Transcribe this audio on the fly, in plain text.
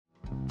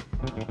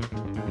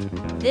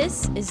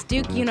This is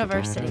Duke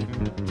University.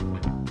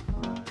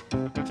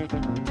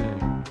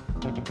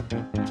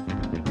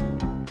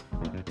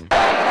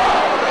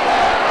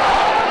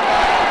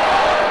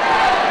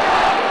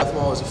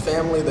 DefMO is a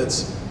family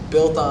that's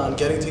built on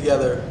getting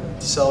together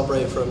to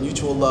celebrate for a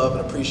mutual love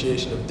and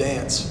appreciation of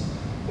dance,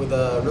 with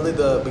really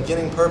the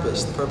beginning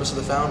purpose. The purpose of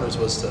the founders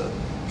was to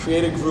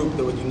create a group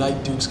that would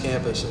unite Duke's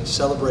campus and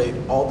celebrate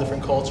all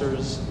different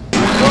cultures.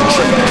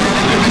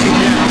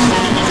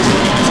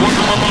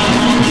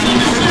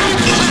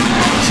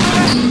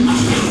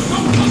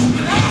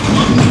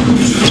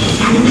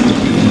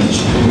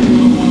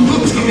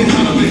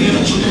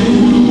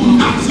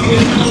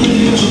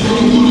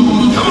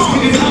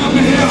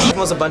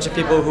 Was a bunch of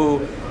people who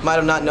might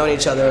have not known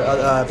each other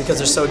because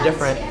they're so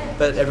different,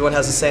 but everyone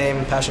has the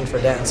same passion for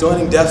dance.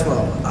 Joining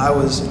DefMO, I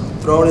was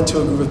thrown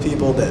into a group of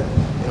people that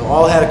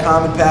all had a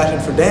common passion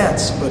for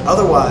dance, but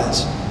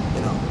otherwise,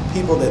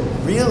 people that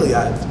really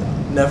I've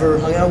never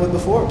hung out with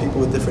before.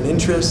 People with different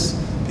interests,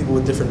 people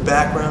with different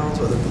backgrounds,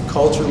 whether it be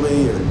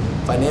culturally or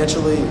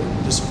financially,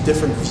 or just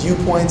different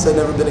viewpoints I've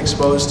never been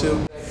exposed to.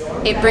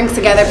 It brings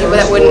together people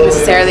that wouldn't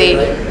necessarily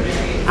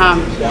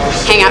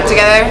hang out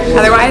together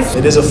otherwise.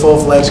 It is a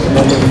full-fledged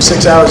commitment.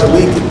 6 hours a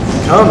week,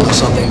 it becomes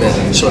something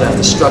that you sort of have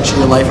to structure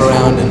your life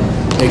around and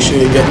make sure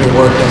you're getting your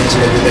work done so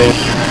every day.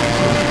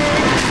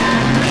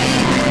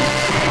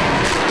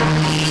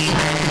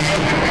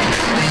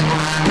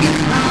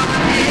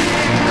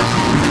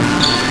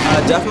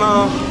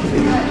 DefMO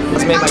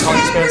has made my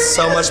college experience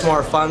so much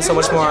more fun, so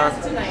much more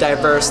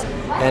diverse,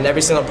 and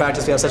every single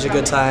practice we have such a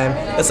good time.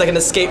 It's like an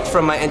escape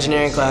from my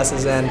engineering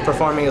classes, and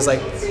performing is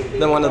like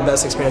one of the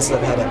best experiences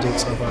I've had at Duke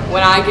so far.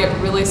 When I get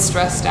really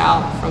stressed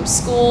out from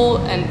school,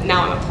 and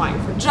now I'm applying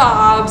for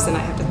jobs, and I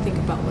have to think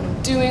about what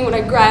I'm doing when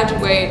I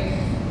graduate,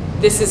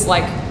 this is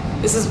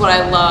what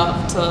I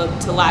love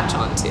to latch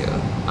onto.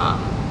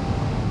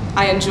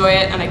 I enjoy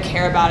it and I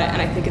care about it,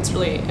 and I think it's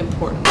really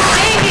important.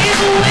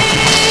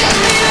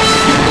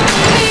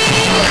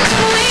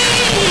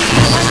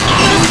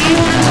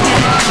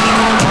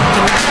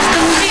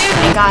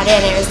 I got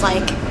in, it was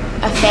like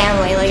a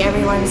family, like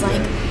everyone's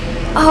like,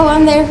 oh,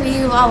 I'm there for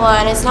you, blah, blah,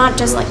 and it's not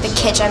just like the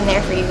kitsch, I'm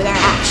there for you, they're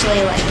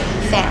actually like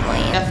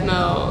family.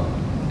 DefMO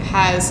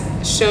has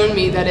shown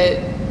me that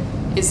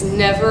it's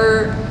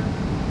never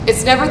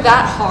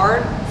that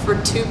hard for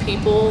two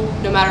people,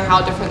 no matter how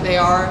different they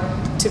are,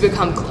 to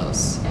become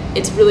close.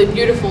 It's really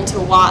beautiful to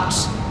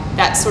watch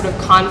that sort of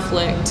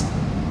conflict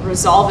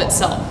resolve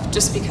itself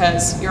just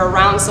because you're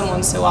around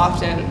someone so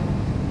often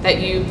that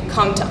you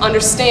come to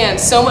understand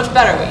so much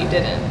better what you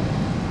didn't.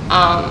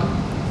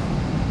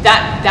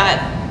 That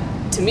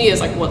to me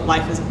is like what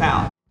life is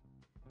about.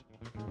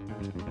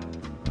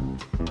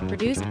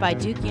 Produced by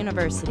Duke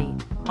University.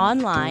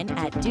 Online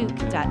at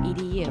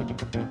duke.edu.